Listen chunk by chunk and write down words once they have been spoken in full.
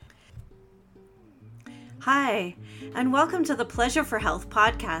Hi, and welcome to the Pleasure for Health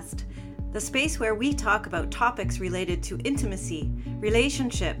podcast, the space where we talk about topics related to intimacy,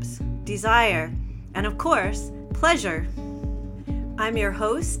 relationships, desire, and of course, pleasure. I'm your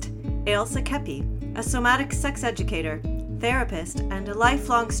host, Ailsa Kepi, a somatic sex educator, therapist, and a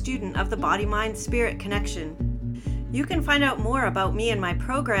lifelong student of the body-mind-spirit connection. You can find out more about me and my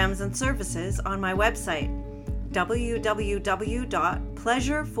programs and services on my website,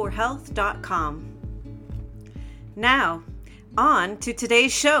 www.pleasureforhealth.com. Now, on to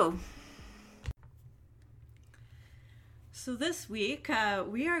today's show. So this week,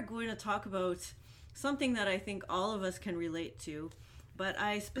 we are going to talk about something that I think all of us can relate to, but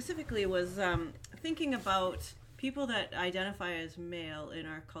I specifically was thinking about people that identify as male in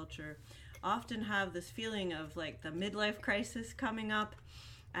our culture often have this feeling of like the midlife crisis coming up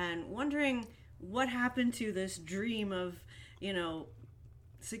and wondering what happened to this dream of,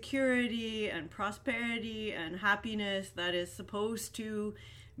 security and prosperity and happiness that is supposed to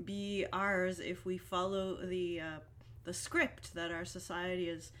be ours if we follow the script that our society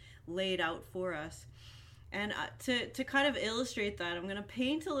has laid out for us. And to kind of illustrate that, I'm going to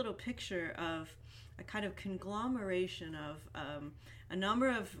paint a little picture of a kind of conglomeration of a number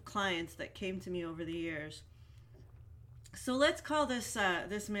of clients that came to me over the years. So let's call this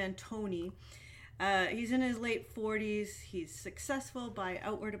man Tony. He's in his late 40s. He's successful by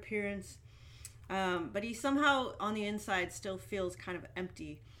outward appearance, but he somehow on the inside still feels kind of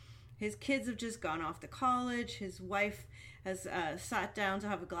empty. His kids have just gone off to college. His wife has sat down to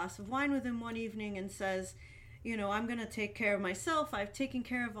have a glass of wine with him one evening and says, I'm going to take care of myself. I've taken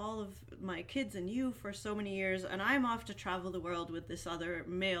care of all of my kids and you for so many years, and I'm off to travel the world with this other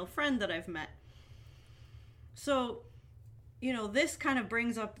male friend that I've met. So this kind of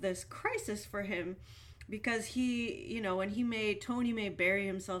brings up this crisis for him because Tony may bury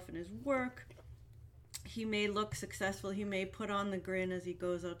himself in his work. He may look successful. He may put on the grin as he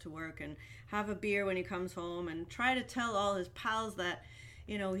goes out to work and have a beer when he comes home and try to tell all his pals that,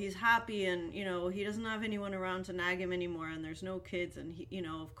 he's happy and, he doesn't have anyone around to nag him anymore and there's no kids and,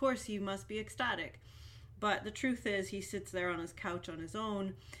 of course he must be ecstatic. But the truth is he sits there on his couch on his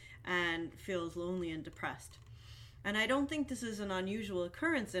own and feels lonely and depressed. And I don't think this is an unusual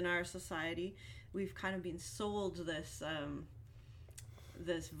occurrence in our society. We've kind of been sold this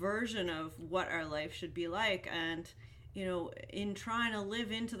this version of what our life should be like. And, in trying to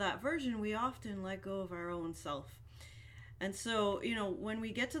live into that version, we often let go of our own self. And so, when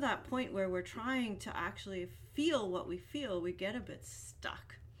we get to that point where we're trying to actually feel what we feel, we get a bit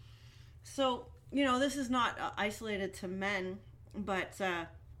stuck. So, this is not isolated to men, but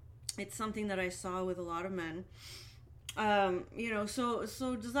it's something that I saw with a lot of men. So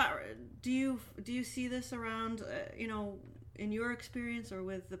does that, do you see this around, in your experience or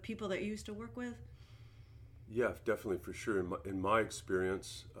with the people that you used to work with? Yeah, definitely, for sure. In my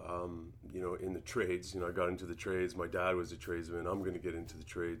experience, in the trades, I got into the trades. My dad was a tradesman. I'm going to get into the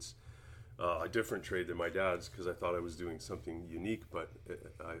trades, a different trade than my dad's because I thought I was doing something unique, but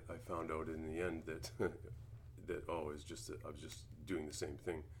I found out in the end that I was just doing the same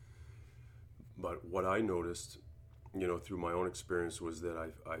thing. But what I noticed, through my own experience was that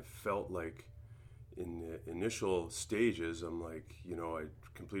I felt like in the initial stages, I'm like, I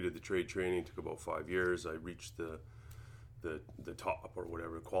completed the trade training, took about 5 years. I reached the top or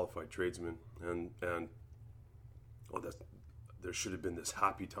whatever, qualified tradesman, and there should have been this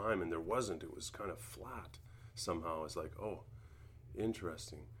happy time, and there wasn't. It was kind of flat somehow. It's like, oh,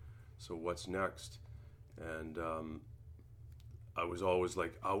 interesting. So what's next? And I was always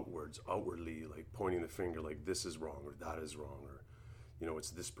like outwardly, like pointing the finger, like this is wrong or that is wrong, or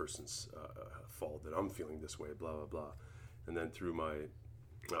it's this person's fault that I'm feeling this way, blah blah blah. And then through my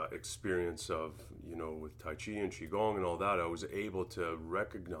experience of with Tai Chi and Qigong and all that, I was able to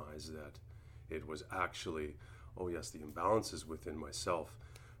recognize that it was actually, oh yes, the imbalances within myself.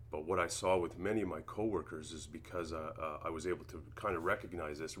 But what I saw with many of my coworkers is because I was able to kind of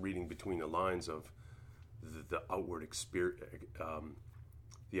recognize this, reading between the lines of the outward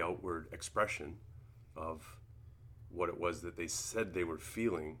the outward expression of what it was that they said they were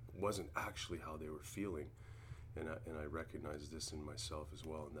feeling wasn't actually how they were feeling, and I recognized this in myself as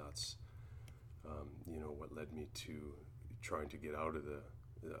well, and that's what led me to trying to get out of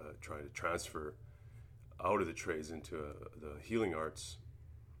trying to transfer out of the trades into the healing arts,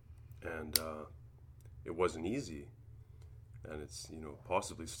 and it wasn't easy. And it's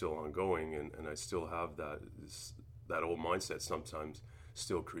possibly still ongoing, and I still have that old mindset sometimes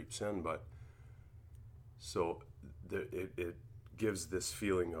still creeps in, but so it gives this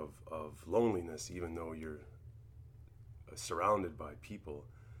feeling of loneliness, even though you're surrounded by people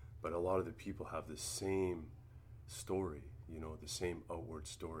but a lot of the people have the same story, the same outward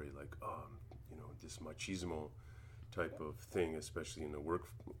story, like this machismo type of thing, especially in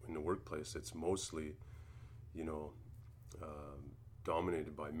the workplace. It's mostly,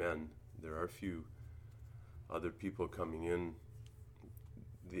 dominated by men. There are a few other people coming in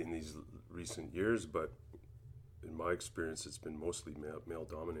these recent years, but in my experience, it's been mostly male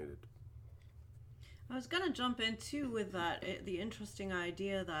dominated. I was going to jump in too with that, the interesting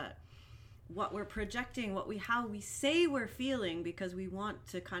idea that what we're projecting, how we say we're feeling, because we want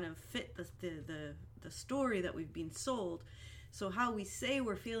to kind of fit the story that we've been sold. So how we say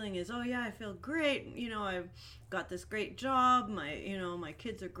we're feeling is, oh yeah, I feel great. I've got this great job. My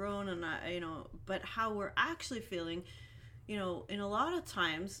kids are grown, and but how we're actually feeling, in a lot of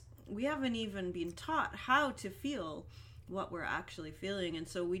times we haven't even been taught how to feel what we're actually feeling, and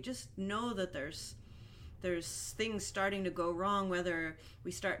so we just know that there's things starting to go wrong, whether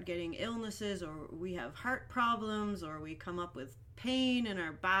we start getting illnesses or we have heart problems or we come up with pain in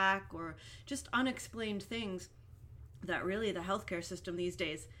our back or just unexplained things that really the healthcare system these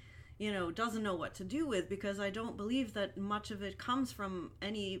days, doesn't know what to do with, because I don't believe that much of it comes from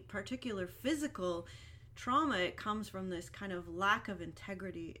any particular physical trauma. It comes from this kind of lack of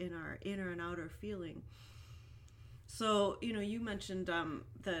integrity in our inner and outer feeling. So, you mentioned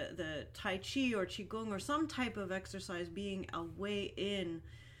the Tai Chi or Qigong or some type of exercise being a way in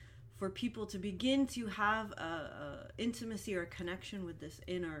for people to begin to have a intimacy or connection with this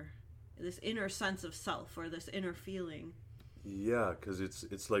inner sense of self, or this inner feeling. Yeah, because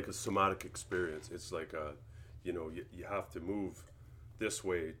it's like a somatic experience. It's like you have to move this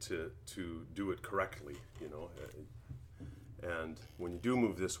way to do it correctly, And when you do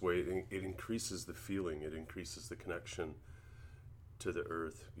move this way, it increases the feeling, it increases the connection to the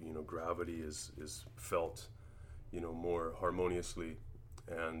earth. Gravity is felt, more harmoniously.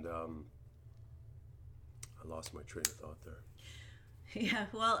 And I lost my train of thought there. Yeah,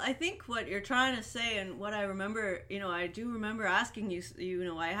 well, I think what you're trying to say, and what I remember, I do remember asking you,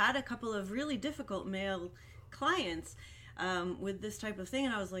 I had a couple of really difficult male clients with this type of thing,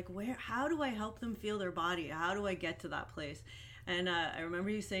 and I was like, how do I help them feel their body? How do I get to that place? And I remember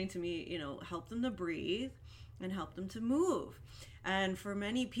you saying to me, help them to breathe and help them to move. And for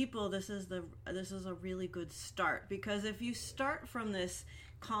many people, this is a really good start, because if you start from this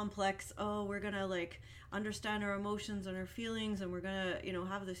complex, we're gonna understand our emotions and our feelings, and we're gonna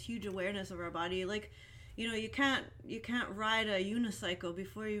have this huge awareness of our body, you can't ride a unicycle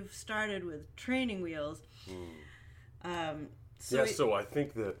before you've started with training wheels. So I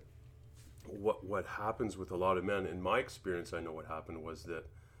think that what happens with a lot of men, in my experience, I know what happened was that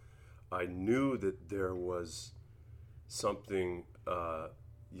I knew that there was something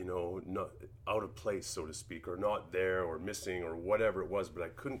not out of place, so to speak, or not there, or missing, or whatever it was, but I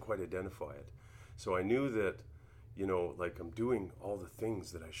couldn't quite identify it. So I knew that I'm doing all the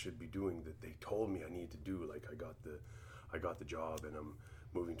things that I should be doing, that they told me I need to do. Like I got the job, and I'm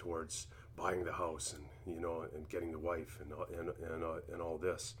moving towards buying the house, and and getting the wife, and all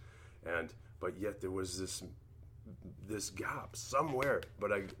this, but yet there was this gap somewhere,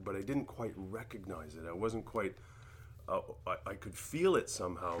 but I didn't quite recognize it. I wasn't quite. I could feel it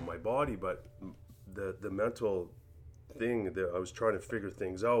somehow in my body, but the mental thing that I was trying to figure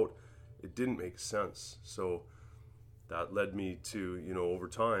things out, it didn't make sense. So that led me to, over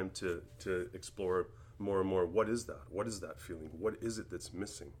time to explore more and more, what is that feeling? What is it that's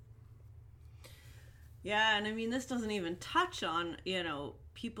missing? Yeah, and I mean, this doesn't even touch on,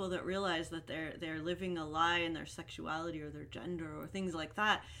 people that realize that they're living a lie in their sexuality or their gender or things like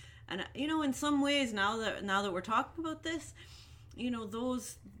that. And in some ways, now that we're talking about this,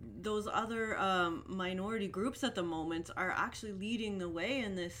 those other minority groups at the moment are actually leading the way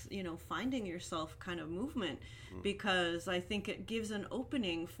in this, finding yourself kind of movement, because I think it gives an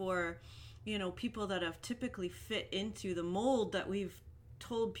opening for, people that have typically fit into the mold that we've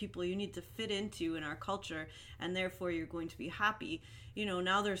told people you need to fit into in our culture, and therefore you're going to be happy.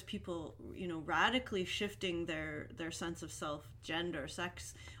 Now there's people, radically shifting their sense of self, gender,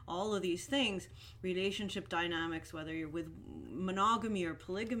 sex, all of these things, relationship dynamics, whether you're with monogamy or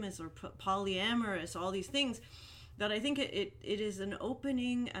polygamous or polyamorous, all these things, that I think it is an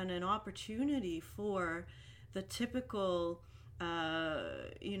opening and an opportunity for the typical,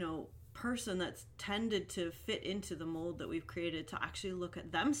 person that's tended to fit into the mold that we've created to actually look at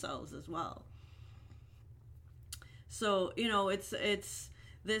themselves as well. So, it's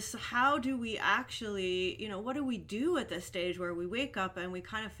this, how do we actually, what do we do at this stage where we wake up and we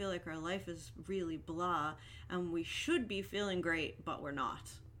kind of feel like our life is really blah and we should be feeling great, but we're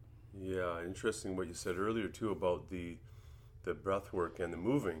not? Yeah, interesting what you said earlier too about the the breath work and the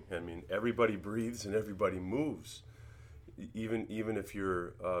moving. I mean, everybody breathes and everybody moves. Even if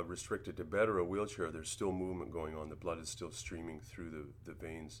you're restricted to bed or a wheelchair, there's still movement going on. The blood is still streaming through the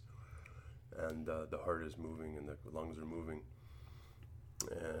veins, and the heart is moving and the lungs are moving.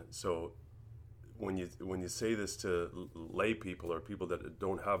 And so when you say this to lay people or people that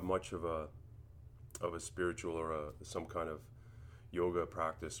don't have much of a spiritual or some kind of yoga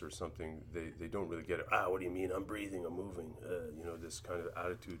practice or something, they don't really get it. What do you mean? I'm breathing, I'm moving. This kind of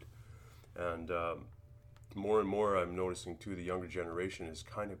attitude. And more and more, I'm noticing too, the younger generation is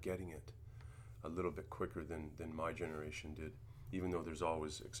kind of getting it a little bit quicker than my generation did. Even though there's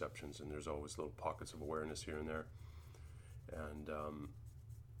always exceptions and there's always little pockets of awareness here and there. And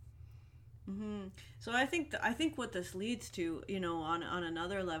so I think what this leads to, on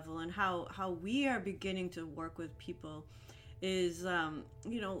another level, and how we are beginning to work with people is,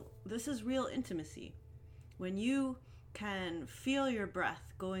 this is real intimacy. When you can feel your breath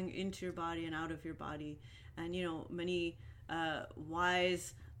going into your body and out of your body, and many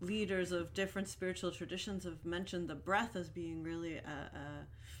wise leaders of different spiritual traditions have mentioned the breath as being really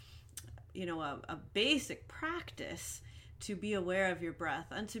a basic practice to be aware of your breath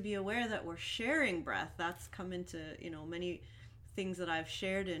and to be aware that we're sharing breath. That's come into, many things that I've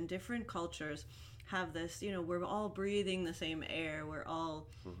shared in different cultures have this, we're all breathing the same air. We're all,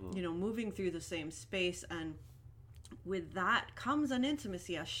 moving through the same space. And with that comes an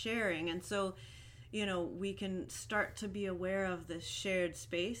intimacy, a sharing. And so, we can start to be aware of this shared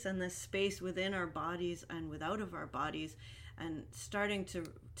space and this space within our bodies and without of our bodies, and starting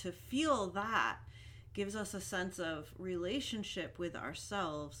to feel that gives us a sense of relationship with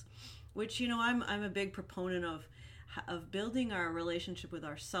ourselves, which, I'm a big proponent of building our relationship with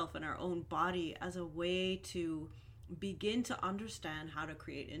ourself and our own body as a way to begin to understand how to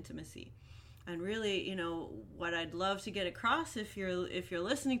create intimacy. And really, what I'd love to get across if you're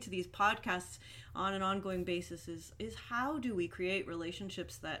listening to these podcasts on an ongoing basis is how do we create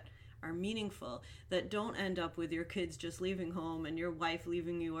relationships that are meaningful, that don't end up with your kids just leaving home and your wife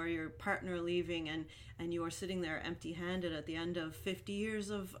leaving you or your partner leaving and you are sitting there empty-handed at the end of 50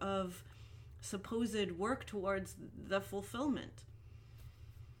 years of supposed work towards the fulfillment.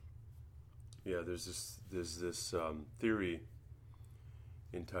 Yeah, there's this theory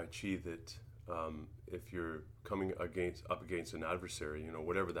in Tai Chi that if you're coming up against an adversary,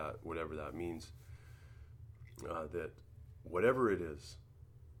 whatever that means, that whatever it is,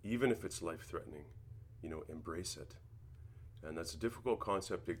 even if it's life-threatening, embrace it. And that's a difficult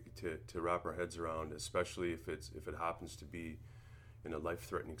concept to wrap our heads around, especially if it happens to be in a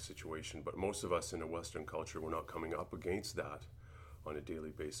life-threatening situation. But most of us in a Western culture, we're not coming up against that on a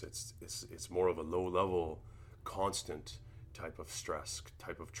daily basis. It's more of a low-level, constant type of stress,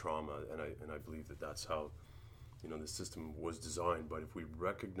 type of trauma, and I believe that's how the system was designed. But if we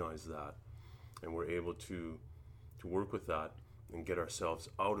recognize that and we're able to work with that and get ourselves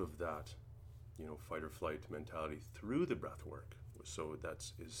out of that fight or flight mentality through the breath work, so that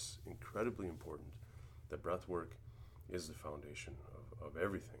is incredibly important. The breath work is the foundation of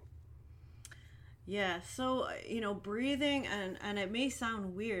everything. Yeah, so breathing, and it may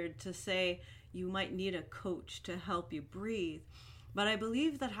sound weird to say you might need a coach to help you breathe, but I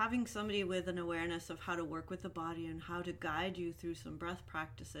believe that having somebody with an awareness of how to work with the body and how to guide you through some breath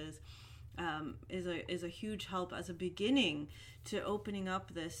practices is a huge help as a beginning to opening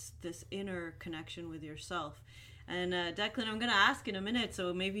up this inner connection with yourself. And Declan, I'm going to ask in a minute,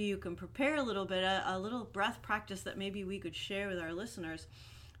 so maybe you can prepare a little bit, a little breath practice that maybe we could share with our listeners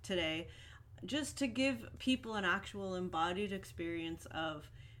today, just to give people an actual embodied experience of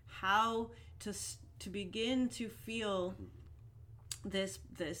how to begin to feel this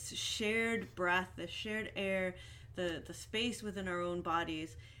shared breath, this shared air, the space within our own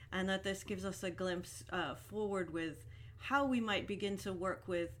bodies, and that this gives us a glimpse forward with how we might begin to work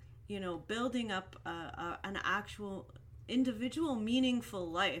with, building up an actual individual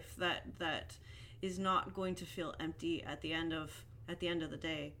meaningful life that is not going to feel empty at the end of the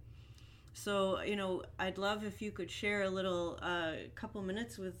day. So, I'd love if you could share a little, couple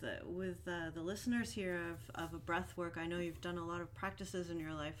minutes with the listeners here of a breath work. I know you've done a lot of practices in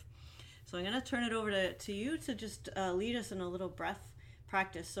your life. So I'm going to turn it over to you to just lead us in a little breath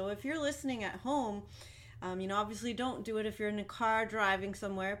practice. So if you're listening at home, obviously don't do it if you're in a car driving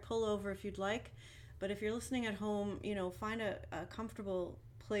somewhere. Pull over if you'd like. But if you're listening at home, find a comfortable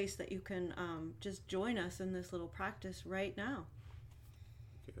place that you can just join us in this little practice right now.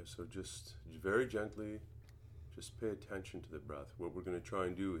 Okay, so just very gently, just pay attention to the breath. What we're going to try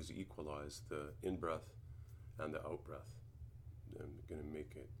and do is equalize the in-breath and the out-breath. I'm going to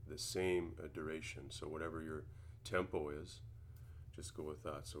make it the same duration. So whatever your tempo is, Just go with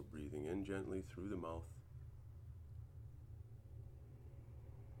that. So breathing in gently through the mouth.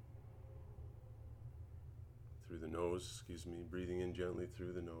 Through the nose, breathing in gently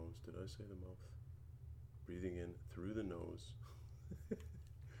through the nose. Did I say the mouth? Breathing in through the nose.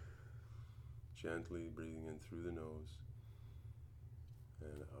 Gently breathing in through the nose.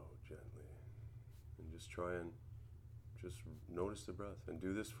 And out gently. And just try and just notice the breath. And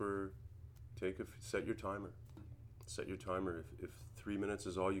do this set your timer. Set your timer. If 3 minutes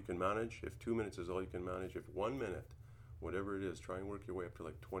is all you can manage, if 2 minutes is all you can manage, if 1 minute, whatever it is, try and work your way up to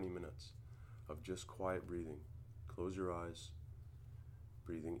like 20 minutes of just quiet breathing. Close your eyes,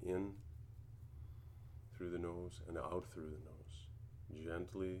 breathing in through the nose and out through the nose,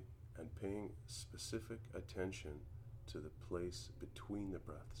 gently, and paying specific attention to the place between the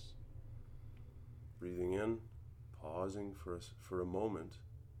breaths. Breathing in, pausing for a moment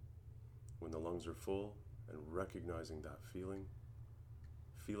when the lungs are full, and recognizing that feeling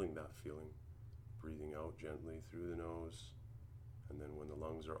that feeling, breathing out gently through the nose, and then when the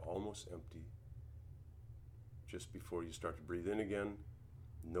lungs are almost empty, just before you start to breathe in again,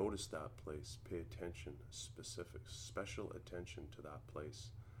 notice that place, pay attention, special attention to that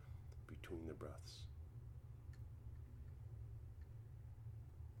place between the breaths.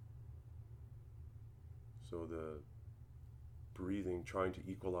 So the breathing, trying to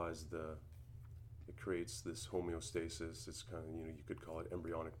equalize it creates this homeostasis. It's kind of, you could call it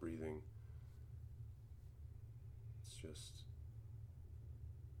embryonic breathing. It's just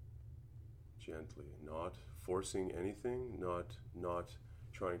gently, not forcing anything, not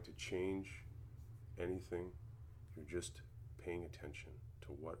trying to change anything. You're just paying attention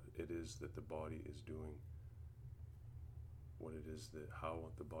to what it is that the body is doing,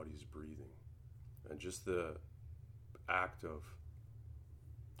 how the body is breathing. And just the act of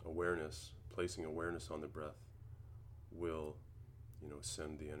awareness, placing awareness on the breath, will,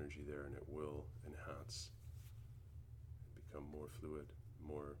 send the energy there, and it will enhance, become more fluid,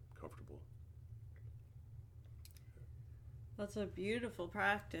 more comfortable. That's a beautiful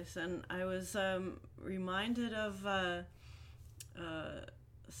practice, and I was reminded of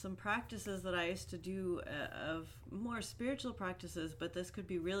some practices that I used to do of more spiritual practices, but this could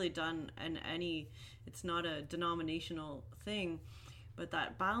be really done in it's not a denominational thing, but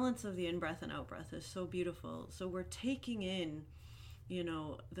that balance of the in-breath and out-breath is so beautiful. So we're taking in,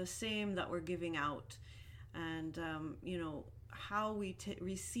 the same that we're giving out, and, how we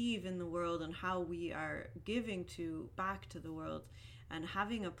receive in the world and how we are giving back to the world, and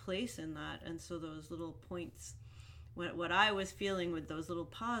having a place in that. And so those little points, what I was feeling with those little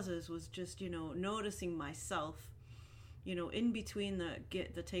pauses was just, noticing myself, in between the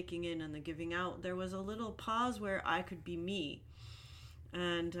taking in and the giving out, there was a little pause where I could be me.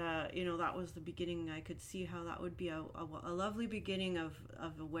 And, that was the beginning. I could see how that would be a lovely beginning of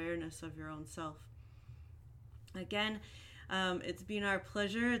awareness of your own self. Again, it's been our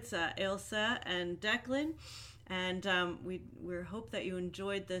pleasure. It's Ailsa and Declan. And we hope that you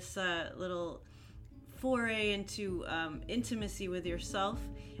enjoyed this little foray into intimacy with yourself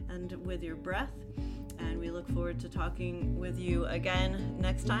and with your breath. And we look forward to talking with you again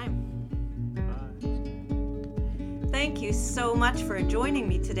next time. Thank you so much for joining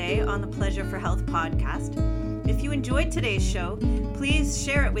me today on the Pleasure for Health podcast. If you enjoyed today's show, please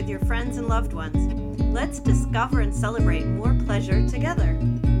share it with your friends and loved ones. Let's discover and celebrate more pleasure together.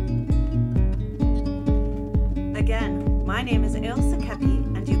 Again, my name is Ailsa Kepi,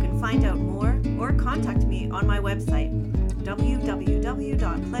 and you can find out more or contact me on my website,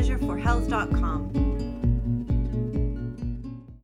 www.pleasureforhealth.com.